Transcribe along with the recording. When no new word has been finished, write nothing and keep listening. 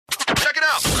it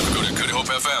out. Go to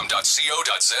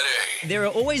goodhopefm.co.za. There are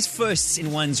always firsts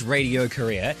in one's radio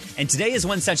career, and today is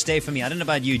one such day for me. I don't know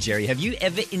about you, Jerry. Have you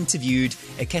ever interviewed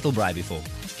a kettle braai before?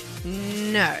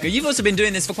 No. You've also been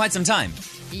doing this for quite some time.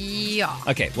 Yeah.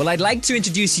 Okay, well, I'd like to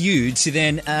introduce you to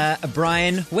then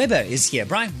Braaian Webber is here.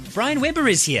 Braaian Webber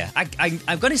is here.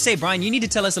 I've got to say, Braaian, you need to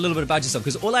tell us a little bit about yourself,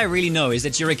 because all I really know is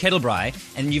that you're a kettle braai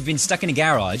and you've been stuck in a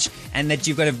garage and that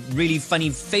you've got a really funny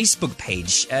Facebook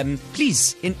page.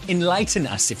 Please, enlighten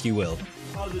us, if you will.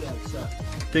 I'll do that, sir.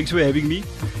 Thanks for having me.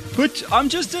 But I'm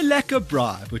just a lekker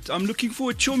braai, but I'm looking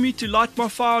for a chummy to light my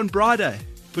fire on Braai Day.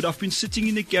 But I've been sitting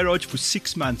in the garage for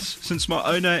 6 months since my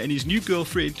owner and his new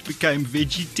girlfriend became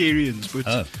vegetarians.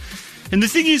 And the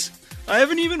thing is, I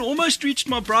haven't even almost reached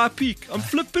my braai peak. I'm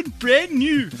flipping brand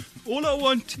new. All I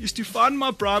want is to find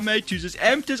my braai mate who's as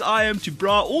amped as I am to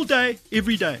braai all day,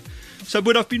 every day.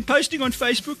 But I've been posting on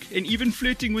Facebook and even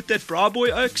flirting with that braai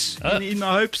boy Oaks in the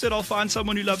hopes that I'll find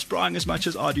someone who loves braaiing as much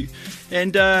as I do.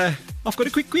 And I've got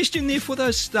a quick question there for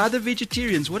the other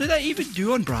vegetarians. What do they even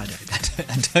do on Braai Day?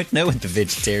 I don't know what the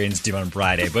vegetarians do on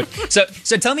Braai Day, but so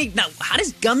tell me now, how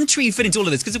does Gumtree fit into all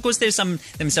of this? Because of course there's some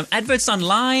adverts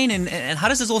online, and how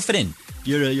does this all fit in?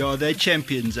 Yeah, they're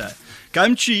champions.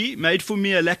 Gumtree made for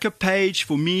me a lekker page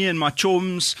for me and my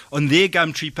chums on their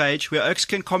Gumtree page where Oaks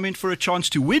can comment for a chance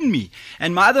to win me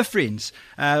and my other friends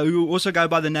who also go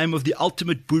by the name of the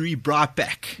Ultimate Boerie Braai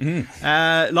Pack.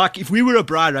 Like if we were a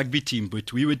Braai rugby team,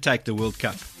 but we would take the World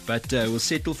Cup. But we'll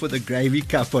settle for the Gravy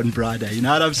Cup on Braai Day. You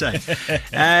know what I'm saying?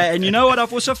 And you know what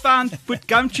I've also found? But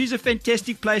Gumtree's a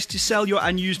fantastic place to sell your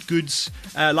unused goods,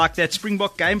 like that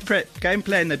Springbok game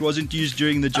plan that wasn't used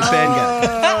during the Japan game.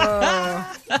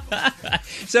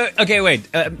 So, okay, wait.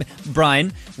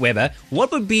 Braaian Webber,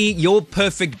 what would be your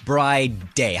perfect Braai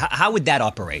Day? How would that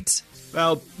operate?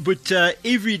 Well, but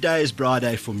every day is Braai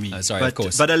Day for me. Oh, sorry, of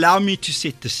course. But allow me to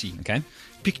set the scene. Okay.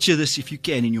 Picture this if you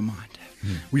can in your mind.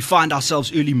 We find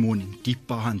ourselves early morning, deep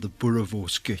behind the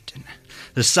Boerewors curtain.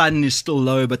 The sun is still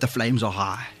low, but the flames are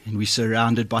high, and we're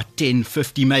surrounded by 10,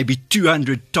 50, maybe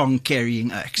 200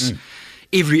 tong-carrying oaks.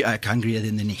 Every oak hungrier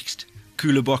than the next.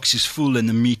 Cooler box is full and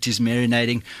the meat is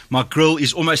marinating. My grill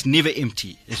is almost never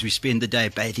empty as we spend the day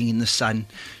bathing in the sun,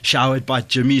 showered by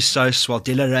Jimmy's sauce while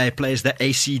Delaray plays the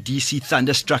AC/DC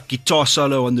thunderstruck guitar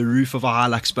solo on the roof of a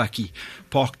Hilux bakkie,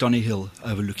 parked on a hill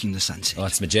overlooking the sunset. Oh,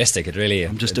 it's majestic. It really is.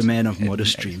 I'm just a man of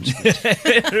modest dreams.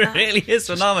 It really is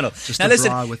phenomenal. Just now, a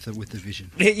listen, braai with the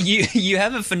vision. You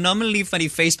have a phenomenally funny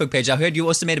Facebook page. I heard you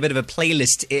also made a bit of a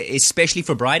playlist, especially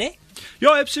for Braai Day?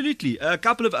 Yeah, absolutely. A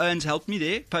couple of Owens helped me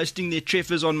there, posting their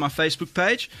treffers on my Facebook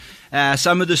page.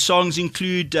 Some of the songs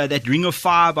include that Ring of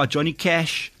Fire by Johnny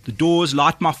Cash, The Doors'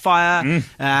 Light My Fire,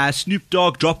 Snoop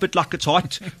Dogg, Drop It Like It's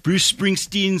Hot, Bruce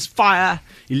Springsteen's Fire,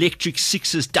 Electric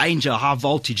Six's Danger, High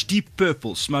Voltage, Deep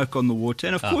Purple, Smoke on the Water,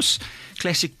 and of course,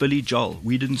 classic Billy Joel,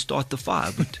 We Didn't Start the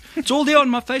Fire. But it's all there on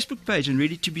my Facebook page and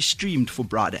ready to be streamed for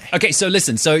Braai Day. Okay, so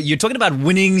listen, so you're talking about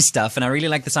winning stuff, and I really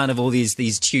like the sound of all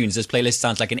these tunes. This playlist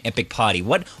sounds like an epic party.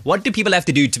 What do people have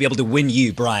to do to be able to win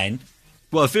you, Braaian?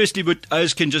 Well, firstly, but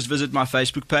Oz can just visit my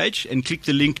Facebook page and click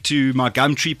the link to my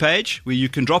Gumtree page where you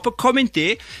can drop a comment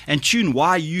there and tune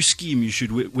why you scheme you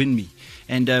should win me.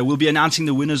 And we'll be announcing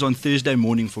the winners on Thursday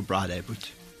morning for Braai Day.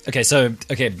 But Okay,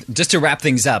 just to wrap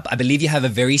things up, I believe you have a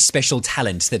very special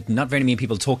talent that not very many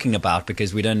people are talking about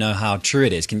because we don't know how true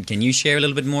it is. Can you share a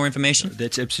little bit more information?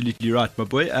 That's absolutely right, my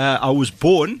boy. I was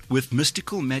born with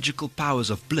mystical, magical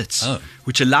powers of blitz,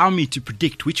 which allow me to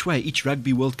predict which way each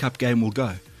Rugby World Cup game will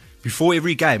go. Before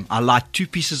every game, I light 2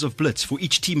 pieces of blitz for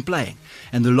each team playing,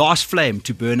 and the last flame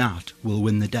to burn out will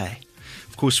win the day.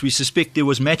 Of course, we suspect there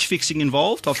was match fixing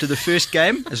involved after the first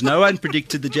game, as no one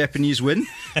predicted the Japanese win,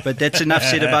 but that's enough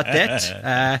said about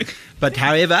that. But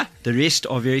however, the rest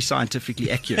are very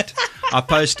scientifically accurate. I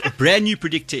post a brand new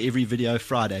predictor every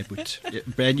Friday,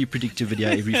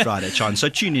 Chan. So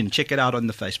tune in, check it out on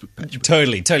the Facebook page.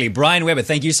 Totally. Braaian Webber,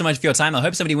 thank you so much for your time. I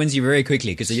hope somebody wins you very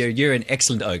quickly because you're an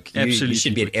excellent oak. Absolutely. You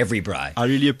should be at every braai. I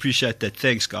really appreciate that.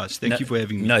 Thanks, guys. Thank you for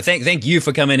having me. No, thank you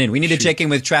for coming in. We need to check in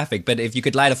with traffic, but if you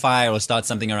could light a fire or start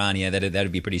something around here, that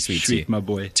would be pretty sweet too. My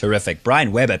boy. Terrific.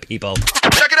 Braaian Webber, people.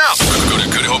 Check it out. Go to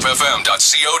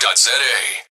goodhopefm.co.za.